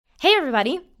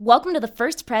everybody. Welcome to the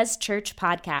First Pres Church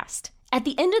podcast. At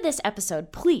the end of this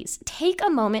episode, please take a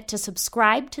moment to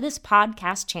subscribe to this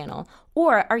podcast channel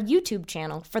or our YouTube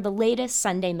channel for the latest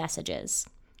Sunday messages.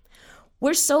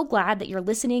 We're so glad that you're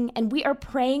listening, and we are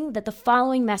praying that the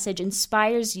following message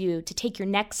inspires you to take your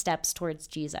next steps towards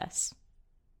Jesus.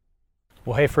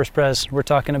 Well, hey, First Pres, we're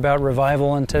talking about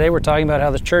revival, and today we're talking about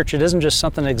how the church, it isn't just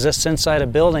something that exists inside a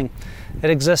building. It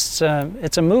exists,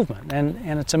 it's a movement,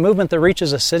 and it's a movement that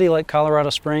reaches a city like Colorado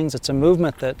Springs. It's a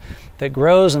movement that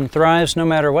grows and thrives no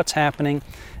matter what's happening,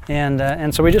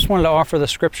 and so we just wanted to offer the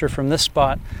scripture from this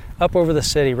spot up over the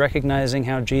city, recognizing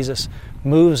how Jesus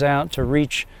moves out to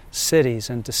reach cities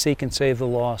and to seek and save the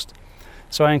lost.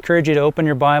 So I encourage you to open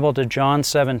your Bible to John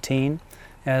 17.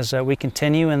 As we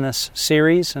continue in this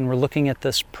series, and we're looking at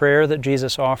this prayer that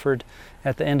Jesus offered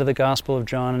at the end of the Gospel of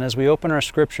John. And as we open our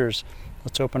scriptures,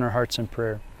 let's open our hearts in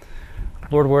prayer.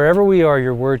 Lord, wherever we are,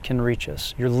 your word can reach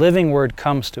us. Your living word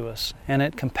comes to us, and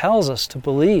it compels us to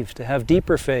believe, to have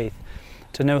deeper faith,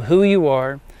 to know who you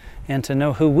are, and to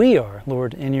know who we are,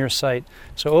 Lord, in your sight.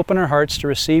 So open our hearts to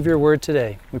receive your word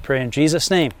today. We pray in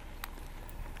Jesus' name.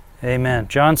 Amen.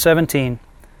 John 17,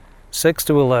 6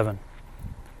 to 11.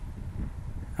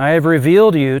 I have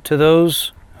revealed you to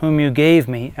those whom you gave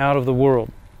me out of the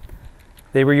world.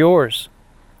 They were yours.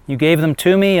 You gave them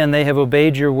to me, and they have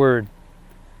obeyed your word.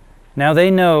 Now they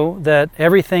know that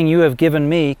everything you have given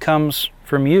me comes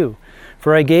from you.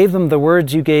 For I gave them the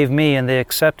words you gave me, and they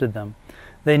accepted them.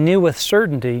 They knew with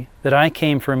certainty that I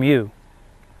came from you,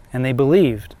 and they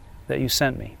believed that you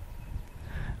sent me.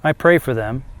 I pray for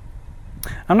them.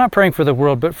 I'm not praying for the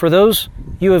world, but for those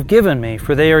you have given me,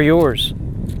 for they are yours.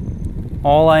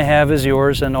 All I have is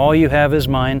yours, and all you have is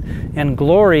mine, and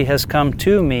glory has come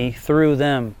to me through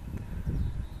them.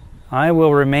 I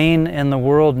will remain in the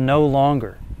world no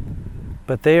longer,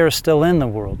 but they are still in the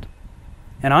world.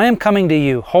 And I am coming to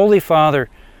you. Holy Father,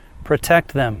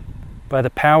 protect them by the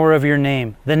power of your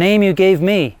name, the name you gave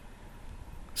me,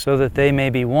 so that they may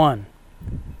be one,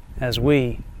 as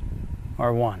we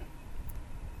are one.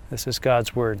 This is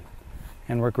God's word,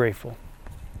 and we're grateful.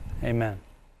 Amen.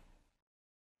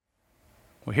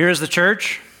 Well, here's the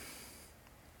church.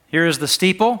 Here is the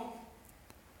steeple.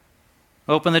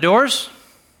 Open the doors.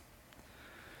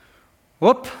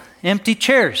 Whoop, empty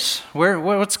chairs.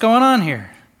 What's going on here?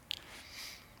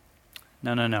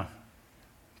 No.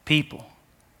 People.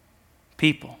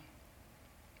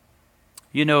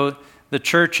 You know, the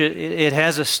church, it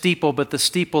has a steeple, but the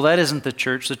steeple, that isn't the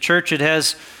church. The church, it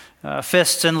has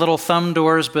fists and little thumb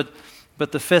doors, but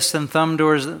the fists and thumb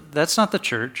doors, that's not the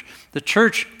church. The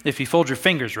church, if you fold your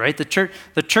fingers, right? The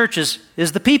church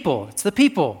is the people. It's the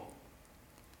people.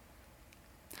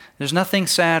 There's nothing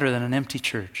sadder than an empty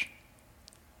church.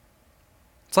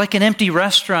 It's like an empty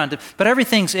restaurant, but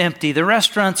everything's empty. The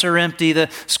restaurants are empty. The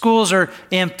schools are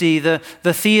empty. The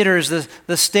theaters,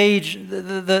 the stage,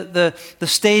 the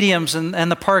stadiums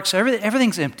and the parks,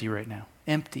 everything's empty right now.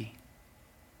 Empty.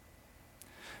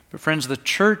 But friends, the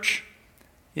church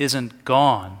isn't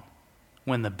gone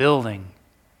when the building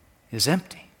is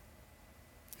empty.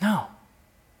 No.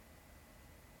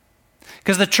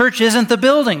 Because the church isn't the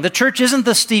building. The church isn't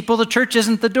the steeple. The church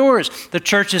isn't the doors. The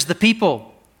church is the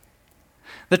people.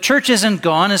 The church isn't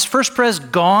gone. Is First Pres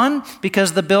gone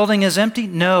because the building is empty?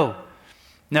 No.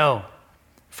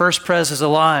 First Pres is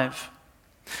alive.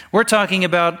 We're talking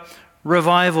about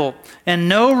revival. And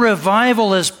no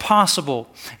revival is possible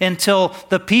until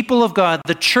the people of God,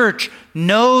 the church,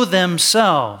 know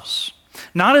themselves.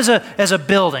 Not as a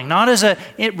building, not as a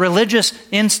religious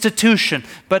institution,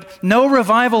 but no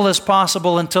revival is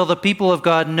possible until the people of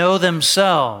God know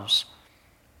themselves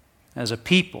as a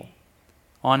people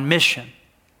on mission,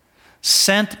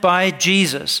 sent by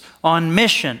Jesus on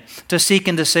mission to seek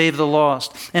and to save the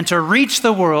lost, and to reach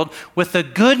the world with the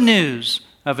good news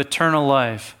of eternal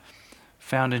life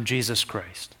found in Jesus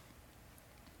Christ.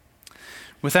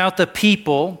 Without the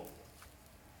people,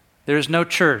 there is no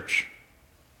church.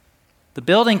 The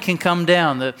building can come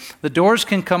down, the doors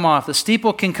can come off, the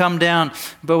steeple can come down,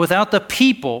 but without the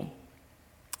people,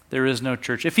 there is no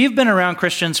church. If you've been around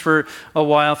Christians for a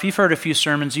while, if you've heard a few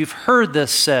sermons, you've heard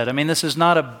this said. I mean, this is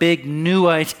not a big new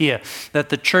idea that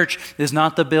the church is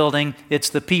not the building, it's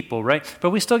the people, right?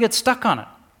 But we still get stuck on it.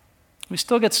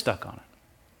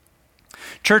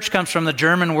 Church comes from the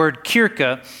German word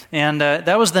Kirche, and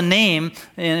that was the name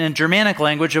in Germanic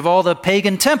language of all the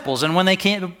pagan temples. And when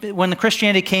the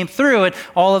Christianity came through it,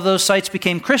 all of those sites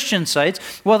became Christian sites.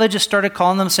 Well, they just started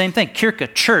calling them the same thing,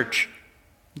 Kirche, church.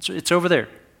 It's over there.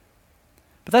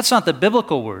 But that's not the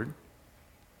biblical word.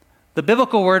 The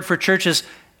biblical word for church is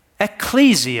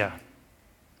ecclesia.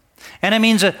 And it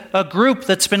means a group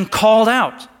that's been called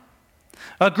out.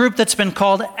 A group that's been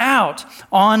called out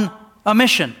on a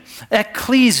mission.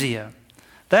 Ecclesia.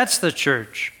 That's the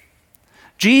church.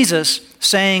 Jesus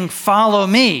saying, follow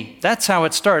me. That's how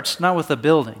it starts, not with a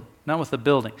building. Not with a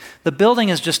building. The building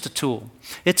is just a tool.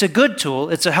 It's a good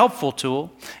tool. It's a helpful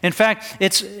tool. In fact,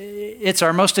 it's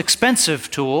our most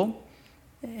expensive tool,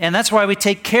 and that's why we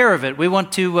take care of it. We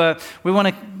want to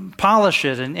polish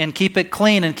it and keep it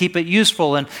clean and keep it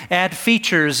useful and add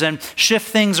features and shift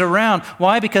things around.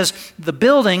 Why? Because the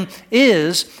building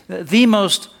is the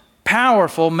most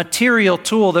powerful material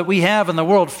tool that we have in the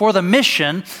world for the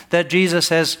mission that Jesus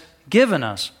has given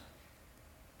us.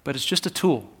 But it's just a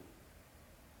tool.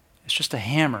 It's just a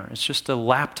hammer. It's just a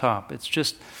laptop. It's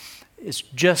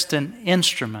just an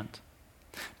instrument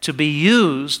to be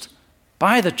used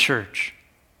by the church.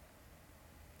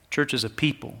 The church is a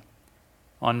people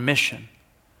on mission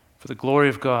for the glory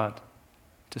of God,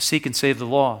 to seek and save the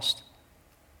lost,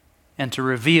 and to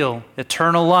reveal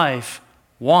eternal life,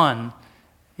 one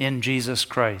in Jesus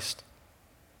Christ,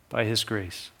 by His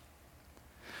grace.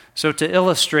 So to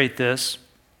illustrate this,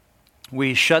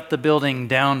 we shut the building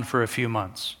down for a few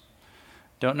months.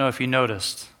 Don't know if you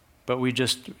noticed, but we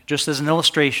just as an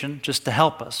illustration, just to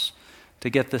help us to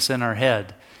get this in our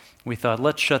head, we thought,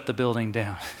 let's shut the building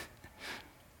down.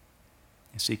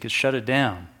 You see, because shut it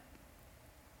down,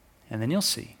 and then you'll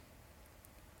see.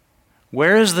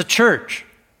 Where is the church?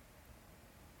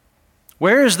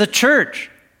 Where is the church?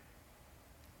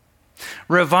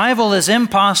 Revival is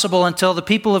impossible until the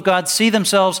people of God see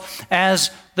themselves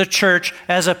as the church,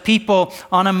 as a people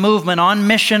on a movement, on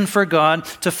mission for God,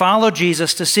 to follow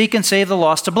Jesus, to seek and save the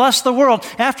lost, to bless the world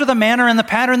after the manner and the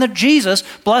pattern that Jesus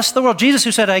blessed the world. Jesus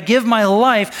who said, I give my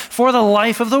life for the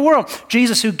life of the world.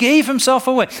 Jesus who gave Himself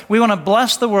away. We want to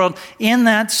bless the world in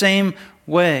that same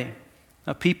way.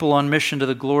 A people on mission to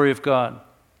the glory of God.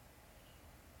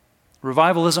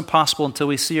 Revival isn't possible until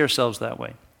we see ourselves that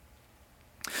way.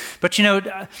 But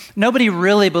nobody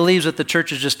really believes that the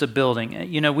church is just a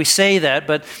building. We say that,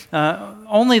 but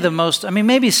only the most,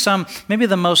 maybe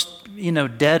the most,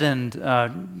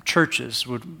 dead-end churches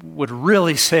would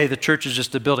really say the church is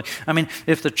just a building.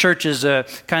 If the church is a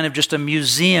kind of just a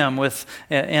museum with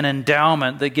an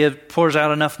endowment that pours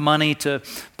out enough money to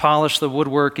polish the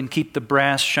woodwork and keep the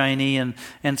brass shiny, and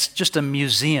it's just a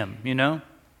museum, It's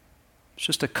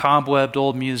just a cobwebbed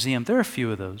old museum. There are a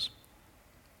few of those.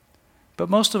 But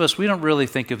most of us, we don't really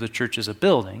think of the church as a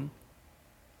building.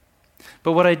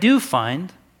 But what I do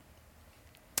find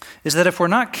is that if we're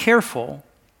not careful,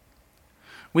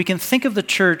 we can think of the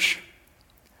church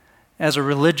as a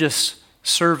religious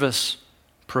service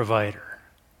provider.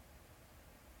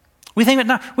 We don't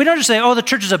just say, the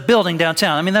church is a building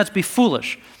downtown. That'd be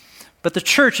foolish. But the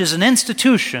church is an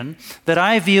institution that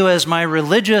I view as my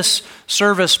religious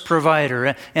service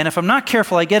provider. And if I'm not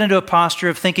careful, I get into a posture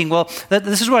of thinking,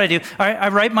 this is what I do. I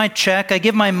write my check, I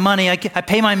give my money, I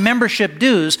pay my membership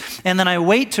dues, and then I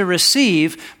wait to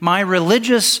receive my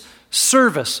religious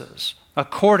services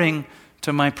according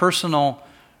to my personal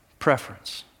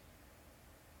preference.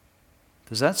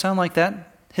 Does that sound like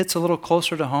that hits a little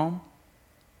closer to home?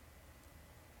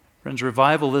 Friends,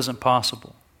 revival isn't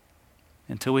possible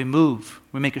until we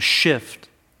make a shift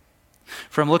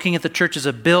from looking at the church as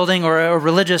a building or a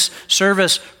religious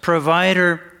service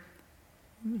provider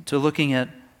to looking at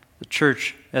the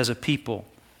church as a people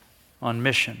on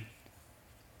mission.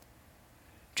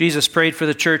 Jesus prayed for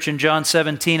the church in John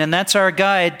 17, and that's our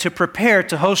guide to prepare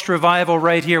to host revival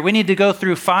right here. We need to go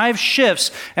through 5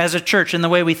 shifts as a church in the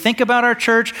way we think about our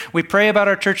church, we pray about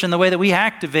our church, and the way that we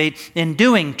activate in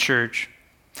doing church.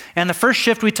 And the first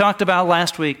shift we talked about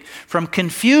last week, from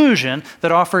confusion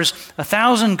that offers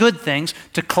 1,000 good things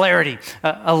to clarity,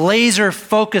 a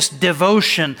laser-focused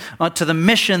devotion to the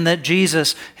mission that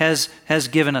Jesus has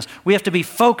given us. We have to be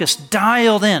focused,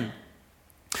 dialed in.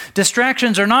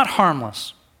 Distractions are not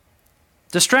harmless.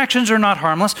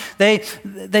 They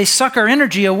suck our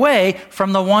energy away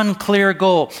from the one clear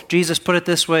goal. Jesus put it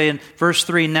this way in verse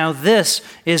 3, now this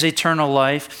is eternal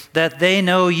life, that they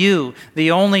know you,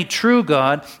 the only true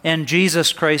God, and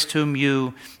Jesus Christ whom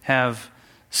you have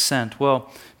sent.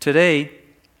 Well, today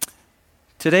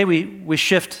we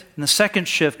shift, in the second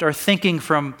shift, our thinking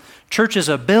from church as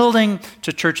a building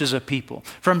to church as a people.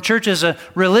 From church as a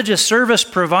religious service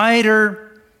provider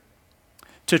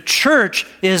to church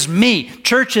is me.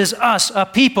 Church is us, a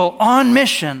people on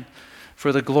mission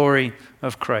for the glory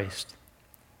of Christ.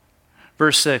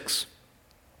 Verse 6,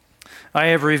 I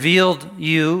have revealed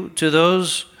you to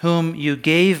those whom you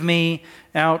gave me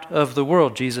out of the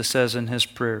world, Jesus says in His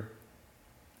prayer,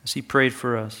 as He prayed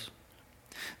for us.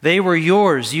 They were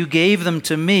yours. You gave them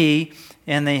to me,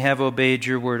 and they have obeyed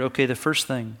your word. Okay, the first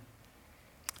thing.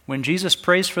 When Jesus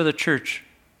prays for the church,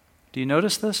 do you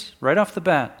notice this? Right off the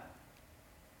bat.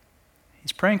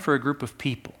 He's praying for a group of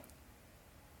people.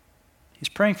 He's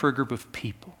praying for a group of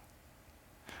people.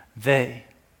 They.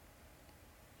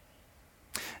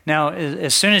 Now,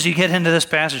 as soon as you get into this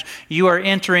passage, you are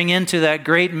entering into that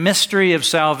great mystery of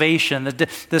salvation,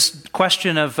 this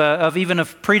question of even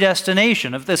of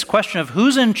predestination, of this question of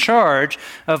who's in charge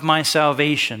of my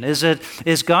salvation.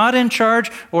 Is God in charge,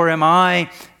 or am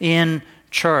I in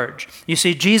charge? You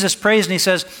see, Jesus prays and he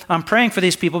says, I'm praying for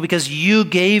these people because you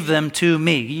gave them to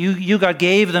me. You God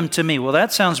gave them to me. Well,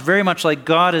 that sounds very much like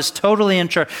God is totally in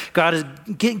charge. God is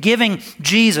giving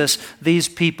Jesus these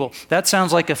people. That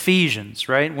sounds like Ephesians,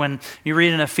 right? When you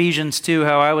read in Ephesians 2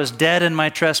 how I was dead in my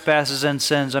trespasses and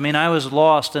sins. I mean, I was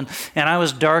lost and I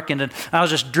was darkened and I was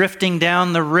just drifting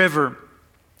down the river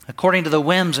according to the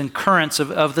whims and currents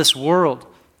of this world.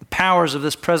 The powers of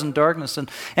this present darkness.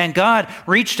 And God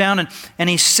reached down and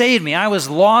he saved me. I was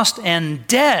lost and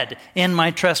dead in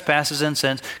my trespasses and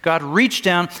sins. God reached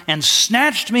down and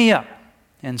snatched me up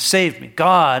and saved me.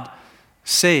 God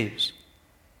saves.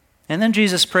 And then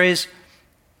Jesus prays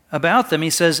about them.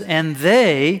 He says, and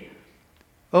they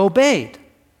obeyed.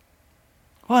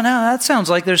 Well, now that sounds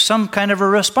like there's some kind of a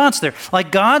response there.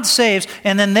 Like God saves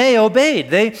and then they obeyed.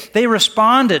 They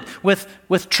responded with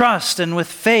trust and with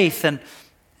faith and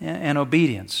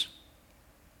obedience.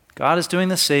 God is doing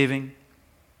the saving.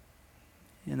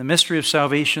 In the mystery of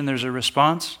salvation, there's a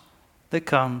response that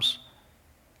comes.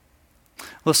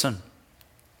 Listen,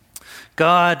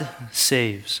 God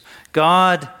saves.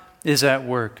 God is at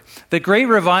work. The great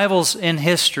revivals in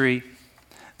history,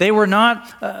 they were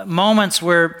not moments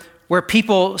where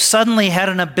people suddenly had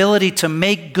an ability to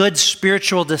make good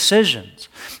spiritual decisions.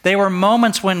 They were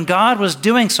moments when God was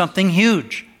doing something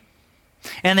huge.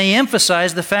 And they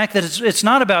emphasize the fact that it's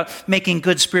not about making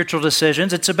good spiritual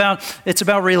decisions. It's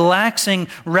about relaxing,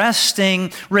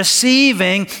 resting,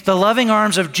 receiving the loving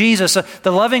arms of Jesus,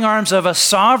 the loving arms of a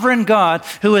sovereign God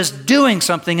who is doing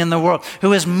something in the world,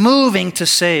 who is moving to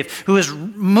save, who is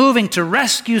moving to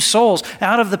rescue souls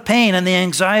out of the pain and the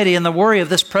anxiety and the worry of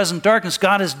this present darkness.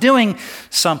 God is doing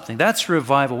something. That's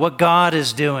revival, what God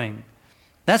is doing.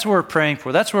 That's what we're praying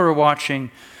for. That's what we're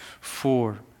watching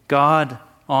for. God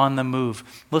on the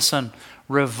move. Listen,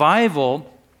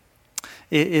 revival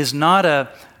is not a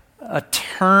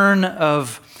turn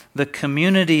of the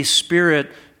community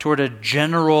spirit toward a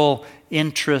general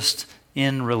interest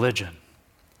in religion.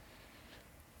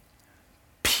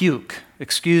 Puke,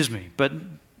 excuse me, but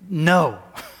no.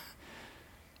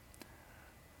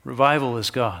 Revival is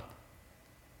God.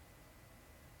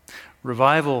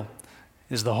 Revival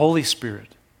is the Holy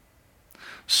Spirit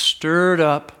stirred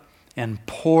up and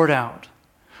poured out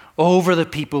over the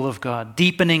people of God,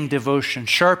 deepening devotion,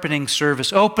 sharpening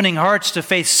service, opening hearts to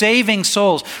faith, saving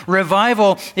souls.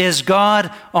 Revival is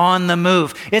God on the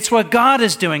move. It's what God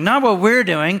is doing, not what we're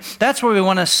doing. That's what we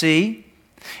want to see.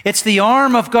 It's the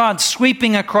arm of God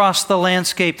sweeping across the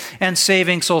landscape and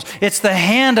saving souls. It's the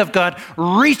hand of God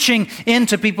reaching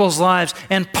into people's lives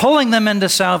and pulling them into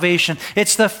salvation.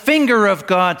 It's the finger of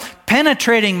God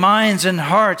penetrating minds and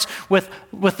hearts with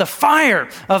the fire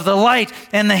of the light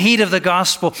and the heat of the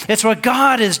gospel. It's what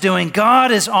God is doing.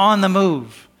 God is on the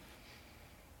move.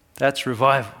 That's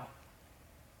revival.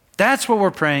 That's what we're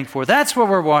praying for. That's what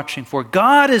we're watching for.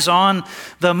 God is on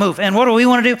the move. And what do we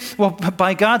want to do? Well,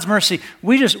 by God's mercy,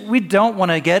 we don't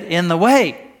want to get in the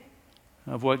way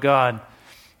of what God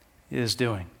is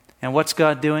doing. And what's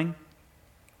God doing?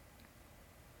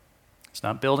 It's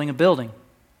not building a building.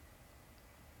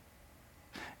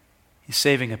 He's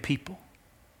saving a people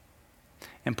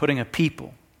and putting a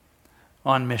people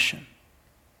on mission.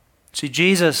 See,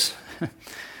 Jesus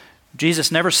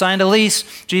never signed a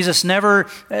lease. Jesus never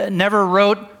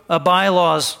wrote a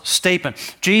bylaws statement.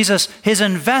 Jesus, his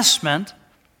investment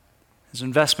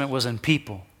was in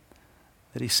people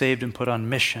that he saved and put on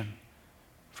mission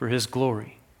for his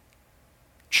glory.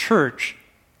 Church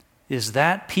is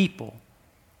that people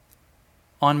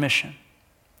on mission.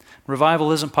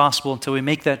 Revival isn't possible until we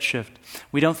make that shift.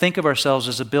 We don't think of ourselves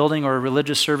as a building or a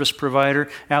religious service provider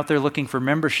out there looking for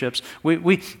memberships. We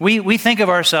think of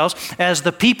ourselves as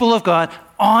the people of God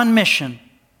on mission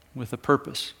with a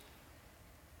purpose.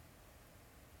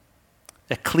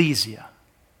 Ecclesia,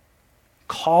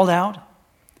 called out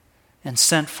and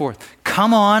sent forth.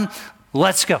 Come on,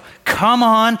 let's go. Come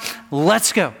on,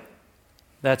 let's go.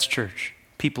 That's church,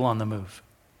 people on the move.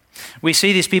 We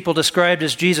see these people described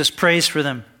as Jesus prays for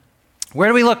them. Where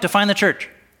do we look to find the church?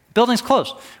 Building's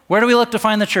closed. Where do we look to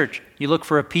find the church? You look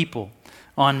for a people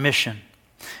on mission.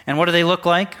 And what do they look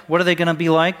like? What are they going to be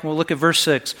like? We'll look at verse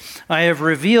 6. I have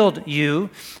revealed you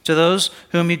to those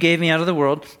whom you gave me out of the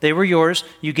world. They were yours.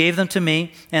 You gave them to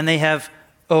me, and they have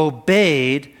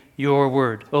obeyed your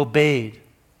word. Obeyed.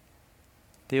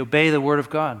 They obey the word of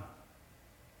God.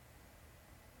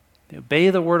 They obey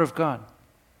the word of God.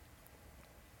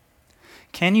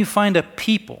 Can you find a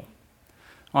people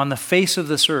on the face of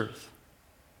this earth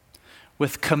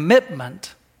with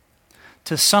commitment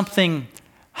to something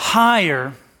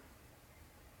higher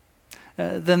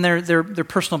than their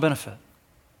personal benefit?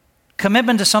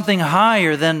 Commitment to something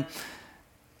higher than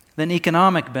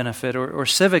economic benefit or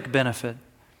civic benefit.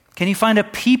 Can you find a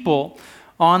people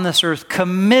on this earth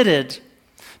committed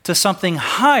to something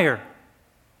higher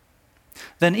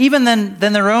than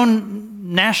their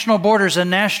own national borders and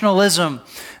nationalism?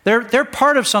 They're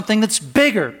part of something that's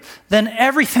bigger than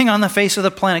everything on the face of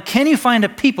the planet. Can you find a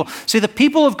people? See, the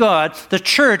people of God, the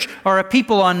church, are a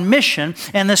people on mission,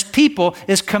 and this people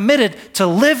is committed to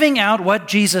living out what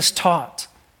Jesus taught.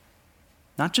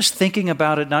 Not just thinking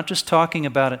about it, not just talking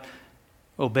about it,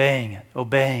 obeying it,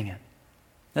 obeying it.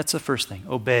 That's the first thing,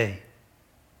 obey.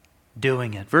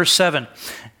 Doing it. Verse 7,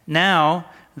 now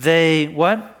they,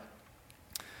 what?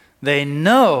 They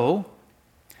know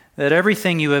that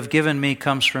everything you have given me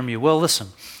comes from you. Well, listen,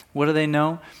 what do they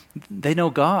know? They know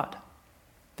God.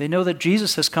 They know that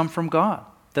Jesus has come from God,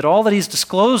 that all that he's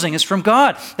disclosing is from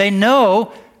God. They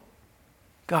know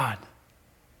God.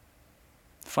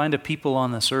 Find a people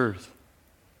on this earth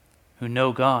who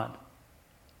know God,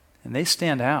 and they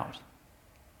stand out.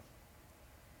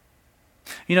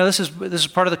 You know, this is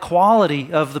part of the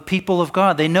quality of the people of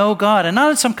God. They know God, and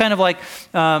not in some kind of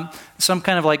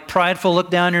like prideful, look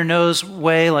down your nose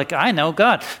way, like I know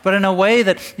God, but in a way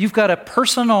that you've got a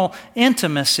personal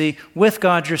intimacy with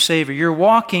God, your Savior. You're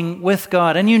walking with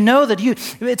God, and you know that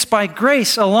it's by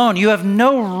grace alone. You have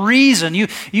no reason.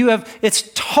 It's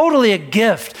totally a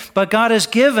gift, but God has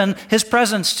given His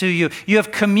presence to you. You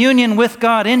have communion with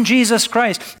God in Jesus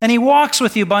Christ, and He walks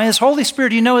with you by His Holy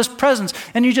Spirit. You know His presence,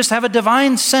 and you just have a divine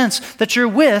sense that you're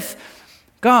with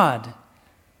God.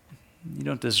 You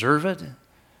don't deserve it,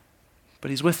 but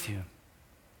He's with you.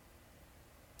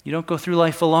 You don't go through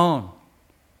life alone.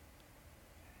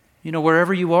 You know,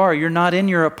 wherever you are, you're not in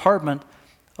your apartment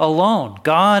alone.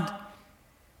 God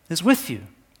is with you.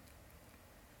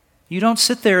 You don't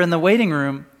sit there in the waiting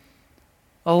room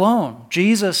alone.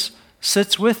 Jesus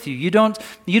sits with you. You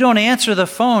don't answer the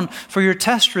phone for your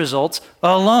test results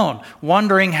alone,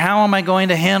 wondering how am I going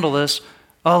to handle this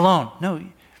alone. No,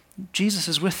 Jesus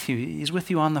is with you. He's with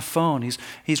you on the phone.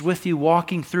 He's with you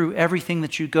walking through everything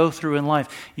that you go through in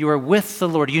life. You are with the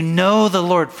Lord. You know the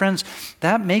Lord. Friends,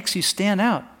 that makes you stand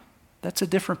out. That's a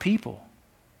different people.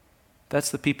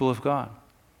 That's the people of God.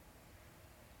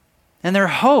 And their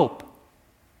hope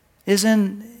is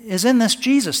in this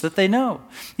Jesus that they know.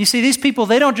 You see, these people,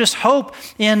 they don't just hope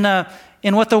in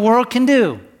what the world can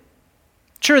do.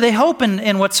 Sure, they hope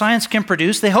in what science can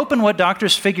produce. They hope in what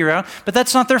doctors figure out, but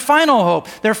that's not their final hope.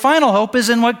 Their final hope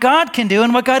is in what God can do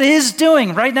and what God is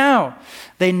doing right now.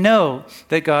 They know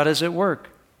that God is at work.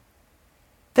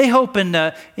 They hope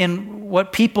in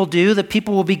what people do, that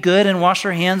people will be good and wash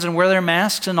their hands and wear their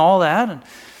masks and all that.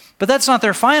 But that's not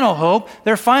their final hope.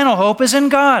 Their final hope is in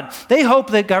God. They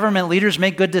hope that government leaders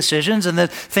make good decisions and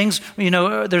that things,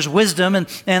 there's wisdom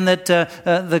and that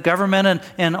the government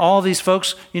and all these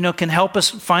folks, can help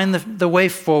us find the way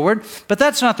forward. But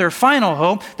that's not their final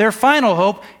hope. Their final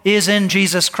hope is in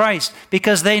Jesus Christ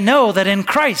because they know that in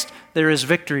Christ there is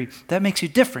victory. That makes you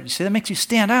different. You see, that makes you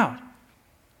stand out.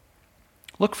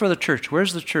 Look for the church.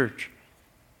 Where's the church?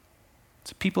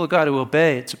 It's a people of God who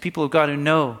obey. It's a people of God who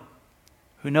know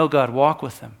God, walk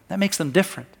with them. That makes them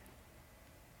different.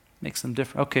 Makes them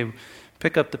different. Okay,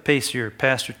 pick up the pace here,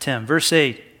 Pastor Tim. Verse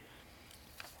 8.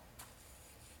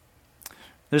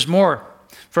 There's more.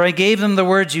 For I gave them the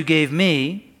words you gave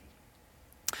me,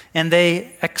 and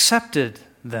they accepted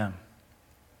them.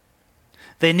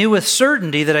 They knew with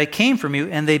certainty that I came from you,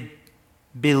 and they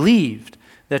believed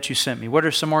that you sent me. What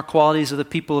are some more qualities of the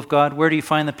people of God? Where do you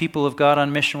find the people of God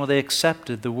on mission? Well, they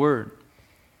accepted the word.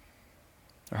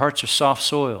 Their hearts are soft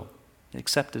soil. They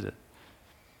accepted it.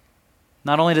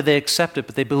 Not only did they accept it,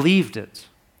 but they believed it.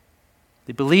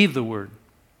 They believed the word.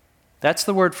 That's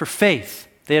the word for faith.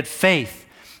 They had faith.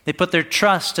 They put their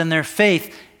trust and their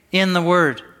faith in the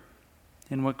word,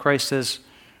 in what Christ has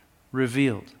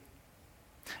revealed.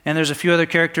 And there's a few other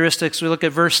characteristics. We look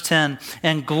at verse 10.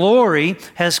 And glory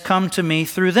has come to me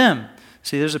through them.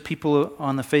 See, there's a people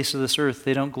on the face of this earth,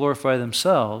 they don't glorify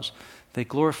themselves. They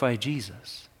glorify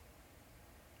Jesus.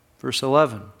 Verse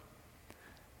 11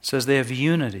 says they have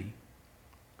unity.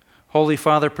 Holy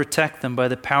Father, protect them by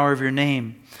the power of your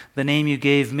name, the name you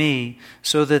gave me,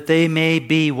 so that they may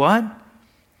be what?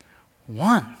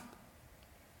 One.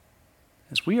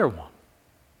 As we are one.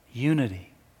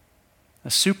 Unity.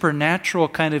 A supernatural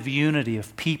kind of unity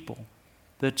of people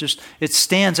that just, it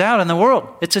stands out in the world.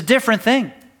 It's a different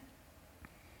thing.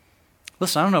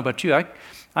 Listen, I don't know about you.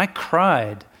 I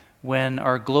cried when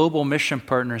our global mission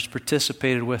partners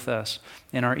participated with us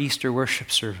in our Easter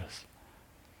worship service.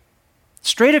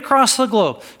 Straight across the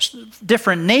globe,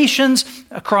 different nations,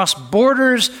 across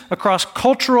borders, across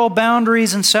cultural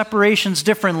boundaries and separations,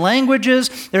 different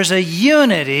languages. There's a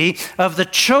unity of the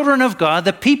children of God,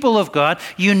 the people of God,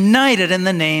 united in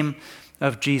the name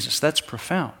of Jesus. That's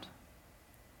profound.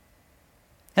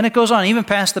 And it goes on, even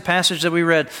past the passage that we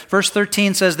read. Verse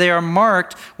 13 says, they are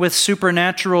marked with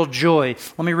supernatural joy.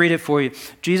 Let me read it for you.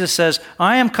 Jesus says,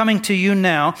 I am coming to you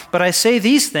now, but I say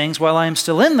these things while I am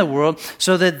still in the world,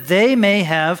 so that they may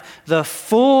have the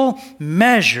full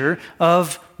measure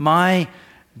of my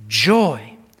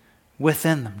joy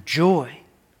within them. Joy.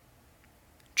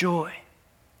 Joy.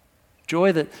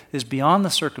 Joy that is beyond the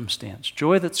circumstance.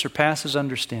 Joy that surpasses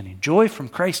understanding. Joy from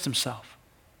Christ himself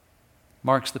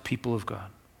marks the people of God.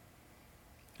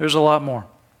 There's a lot more.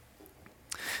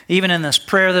 Even in this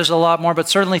prayer, there's a lot more, but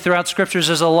certainly throughout Scriptures,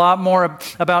 there's a lot more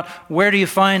about where do you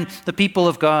find the people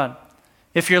of God.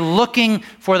 If you're looking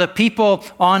for the people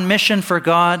on mission for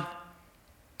God,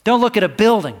 don't look at a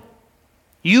building.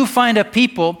 You find a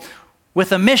people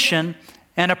with a mission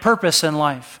and a purpose in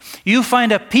life. You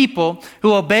find a people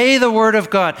who obey the Word of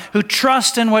God, who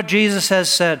trust in what Jesus has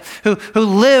said, who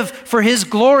live for His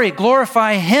glory,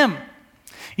 glorify Him.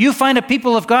 You find a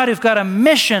people of God who've got a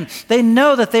mission. They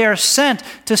know that they are sent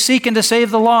to seek and to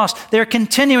save the lost. They're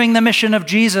continuing the mission of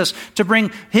Jesus to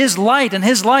bring His light and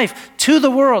His life to the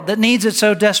world that needs it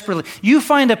so desperately. You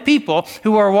find a people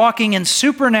who are walking in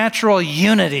supernatural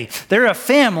unity. They're a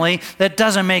family that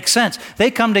doesn't make sense. They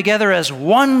come together as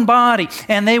one body,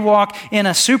 and they walk in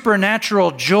a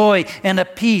supernatural joy and a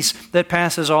peace that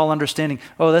passes all understanding.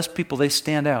 Oh, that's people, they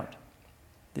stand out.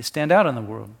 They stand out in the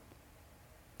world.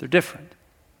 They're different.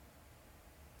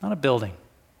 Not a building,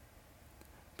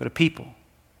 but a people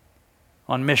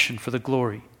on mission for the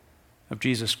glory of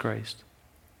Jesus Christ.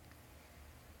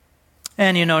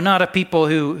 And, not a people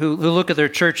who look at their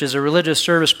church as a religious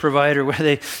service provider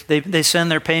where they send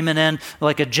their payment in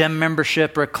like a gym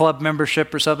membership or a club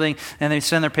membership or something, and they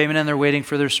send their payment in, they're waiting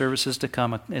for their services to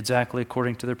come exactly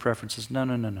according to their preferences. No.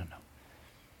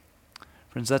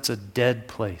 Friends, that's a dead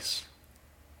place.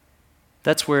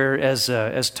 That's where,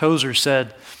 as Tozer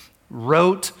said,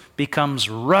 rote becomes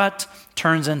rut,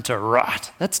 turns into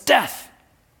rot. That's death.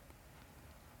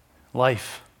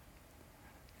 Life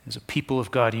is a people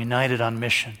of God united on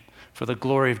mission for the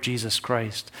glory of Jesus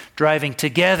Christ, driving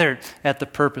together at the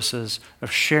purposes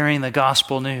of sharing the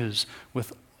gospel news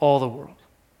with all the world.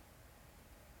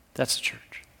 That's the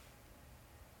church.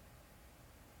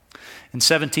 In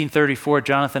 1734,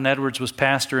 Jonathan Edwards was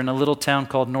pastor in a little town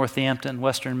called Northampton,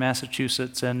 western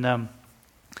Massachusetts, and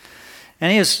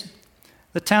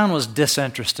the town was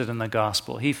disinterested in the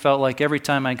gospel. He felt like every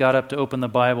time I got up to open the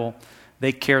Bible,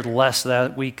 they cared less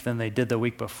that week than they did the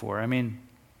week before. I mean,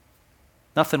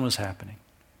 nothing was happening.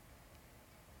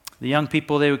 The young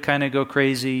people, they would kind of go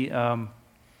crazy. On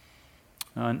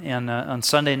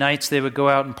Sunday nights, they would go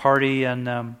out and party,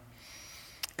 and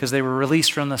because they were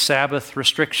released from the Sabbath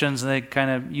restrictions, and they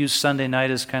kind of used Sunday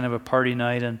night as kind of a party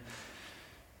night. And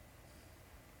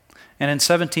in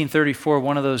 1734,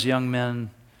 one of those young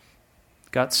men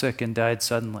got sick and died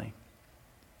suddenly.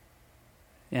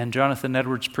 And Jonathan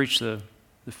Edwards preached the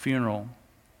funeral.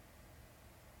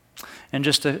 And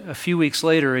just a few weeks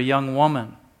later, a young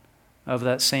woman of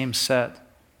that same set,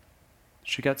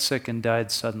 she got sick and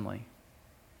died suddenly.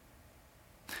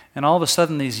 And all of a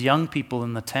sudden, these young people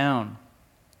in the town,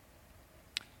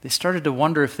 they started to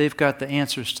wonder if they've got the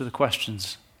answers to the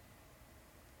questions.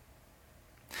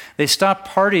 They stopped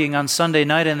partying on Sunday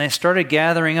night and they started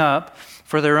gathering up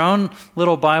for their own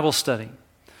little Bible study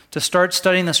to start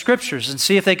studying the Scriptures and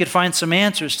see if they could find some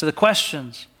answers to the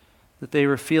questions that they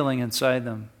were feeling inside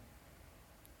them.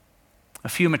 A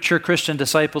few mature Christian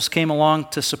disciples came along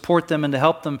to support them and to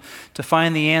help them to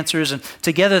find the answers. And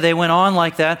together they went on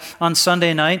like that on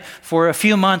Sunday night for a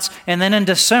few months. And then in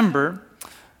December,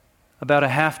 about a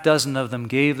half dozen of them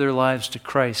gave their lives to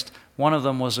Christ. One of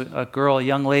them was a girl, a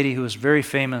young lady who was very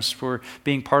famous for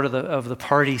being part of the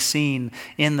party scene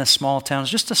in the small town. It was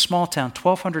just a small town,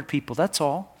 1,200 people, that's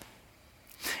all.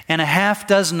 And a half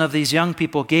dozen of these young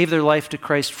people gave their life to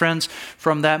Christ. Friends,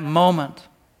 from that moment,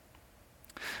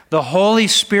 the Holy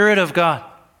Spirit of God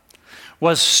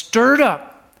was stirred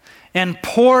up and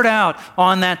poured out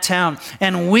on that town.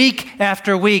 And week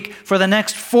after week, for the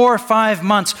next 4 or 5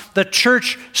 months, the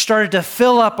church started to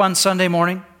fill up on Sunday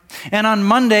morning. And on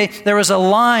Monday, there was a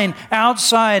line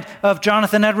outside of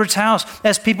Jonathan Edwards' house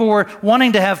as people were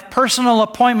wanting to have personal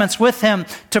appointments with him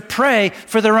to pray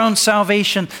for their own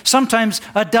salvation, sometimes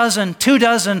a dozen, 2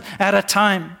 dozen at a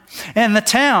time. And the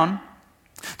town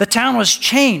was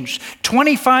changed.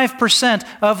 25%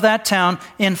 of that town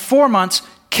in 4 months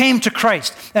came to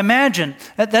Christ. Imagine,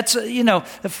 that's,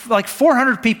 like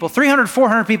 400 people, 300,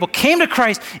 400 people came to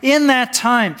Christ in that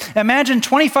time. Imagine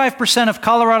 25% of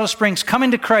Colorado Springs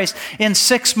coming to Christ in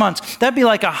 6 months. That'd be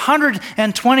like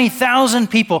 120,000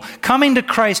 people coming to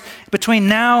Christ between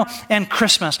now and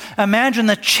Christmas. Imagine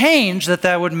the change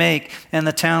that would make, and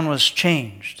the town was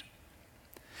changed.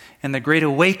 And the Great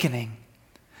Awakening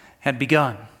had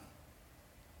begun.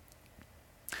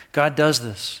 God does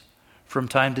this from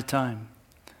time to time.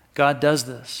 God does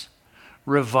this.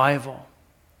 Revival.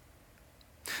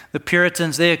 The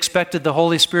Puritans, they expected the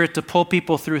Holy Spirit to pull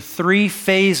people through 3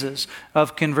 phases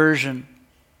of conversion.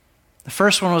 The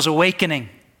first one was awakening.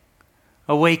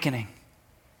 Awakening.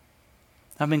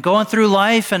 I've been going through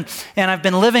life and I've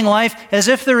been living life as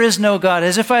if there is no God,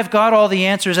 as if I've got all the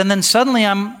answers, and then suddenly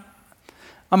I'm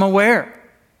aware.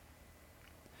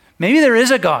 Maybe there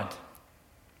is a God.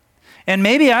 And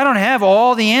maybe I don't have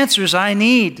all the answers I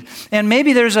need. And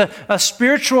maybe there's a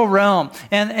spiritual realm.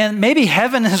 And maybe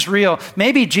heaven is real.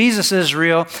 Maybe Jesus is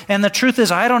real. And the truth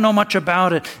is, I don't know much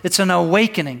about it. It's an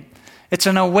awakening. It's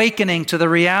an awakening to the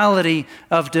reality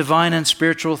of divine and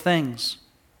spiritual things.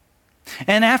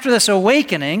 And after this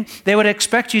awakening, they would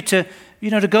expect you to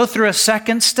go through a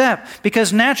second step.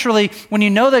 Because naturally, when you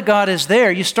know that God is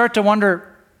there, you start to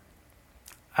wonder,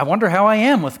 I wonder how I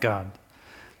am with God.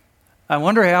 I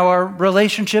wonder how our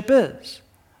relationship is.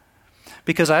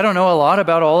 Because I don't know a lot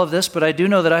about all of this, but I do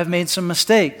know that I've made some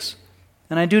mistakes.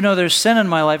 And I do know there's sin in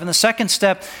my life. And the second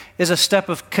step is a step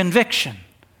of conviction.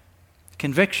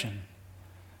 Conviction.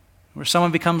 Where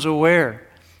someone becomes aware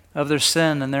of their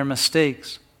sin and their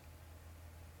mistakes.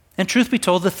 And truth be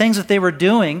told, the things that they were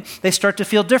doing, they start to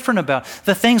feel different about.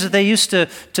 The things that they used to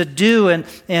do and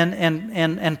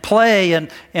play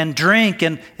and drink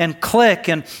and click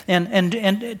and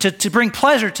to bring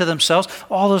pleasure to themselves,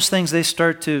 all those things they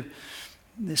start to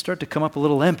come up a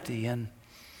little empty and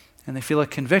they feel a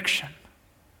conviction.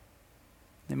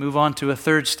 They move on to a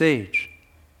third stage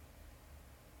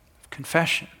of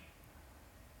confession.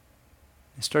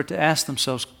 They start to ask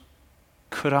themselves,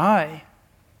 could I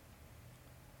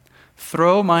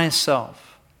throw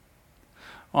myself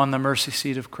on the mercy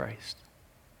seat of Christ?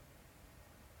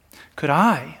 Could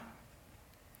I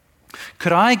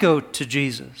go to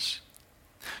Jesus?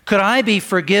 Could I be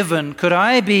forgiven? Could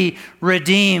I be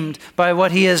redeemed by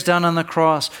what He has done on the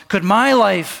cross? Could my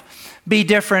life be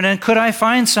different? And could I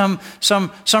find some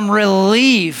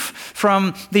relief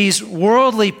from these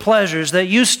worldly pleasures that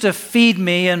used to feed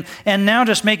me and now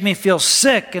just make me feel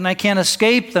sick and I can't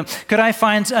escape them? Could I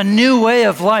find a new way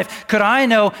of life? Could I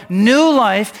know new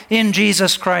life in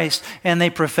Jesus Christ? And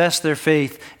they profess their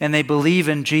faith and they believe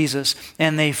in Jesus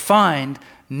and they find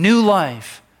new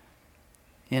life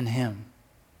in Him.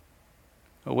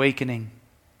 Awakening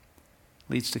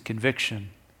leads to conviction,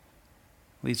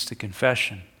 leads to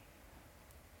confession,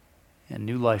 and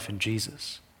new life in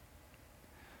Jesus.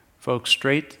 Folks,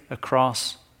 straight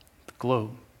across the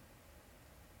globe,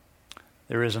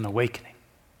 there is an awakening.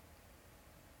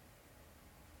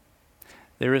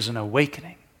 There is an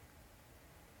awakening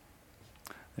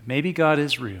that maybe God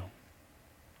is real.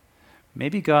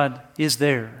 Maybe God is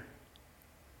there.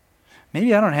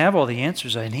 Maybe I don't have all the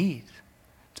answers I need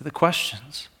to the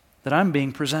questions that I'm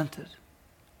being presented.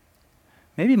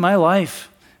 Maybe my life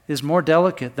is more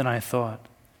delicate than I thought.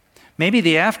 Maybe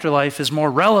the afterlife is more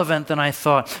relevant than I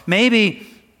thought. Maybe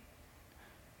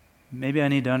I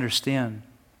need to understand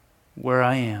where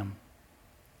I am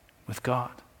with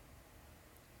God.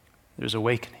 There's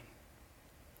awakening.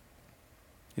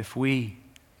 If we,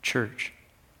 church,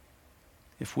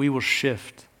 if we will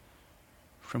shift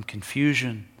from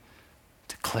confusion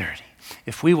to clarity,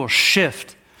 if we will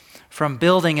shift from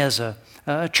building as a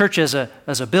church as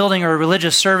a building or a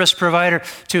religious service provider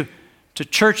to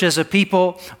church as a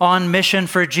people on mission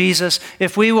for Jesus,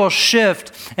 if we will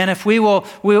shift and if we will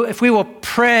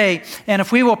pray and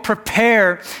if we will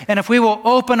prepare and if we will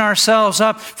open ourselves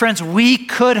up, friends, we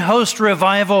could host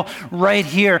revival right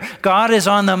here. God is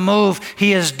on the move.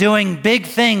 He is doing big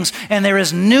things, and there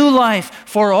is new life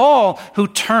for all who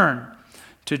turn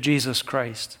to Jesus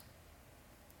Christ.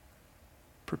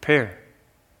 Prepare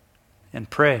and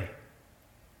pray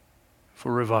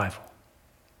for revival.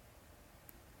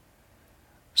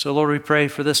 So, Lord, we pray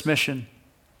for this mission.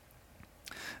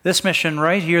 This mission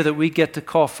right here that we get to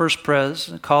call First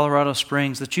Pres, Colorado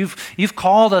Springs, that you've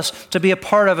called us to be a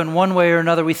part of in one way or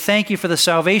another. We thank you for the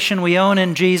salvation we own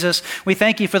in Jesus. We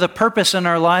thank you for the purpose in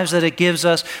our lives that it gives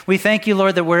us. We thank you,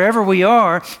 Lord, that wherever we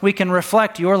are, we can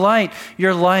reflect your light,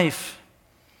 your life.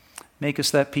 Make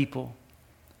us that people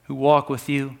who walk with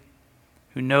you,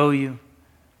 who know you,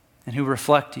 and who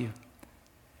reflect you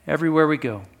everywhere we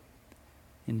go.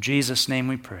 In Jesus' name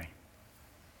we pray.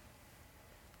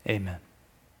 Amen.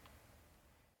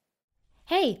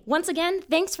 Hey, once again,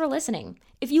 thanks for listening.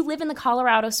 If you live in the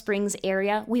Colorado Springs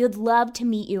area, we would love to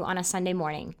meet you on a Sunday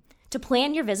morning. To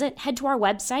plan your visit, head to our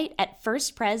website at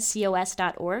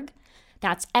firstprescos.org.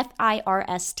 That's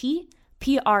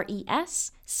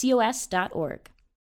FIRSTPRESCOS.org.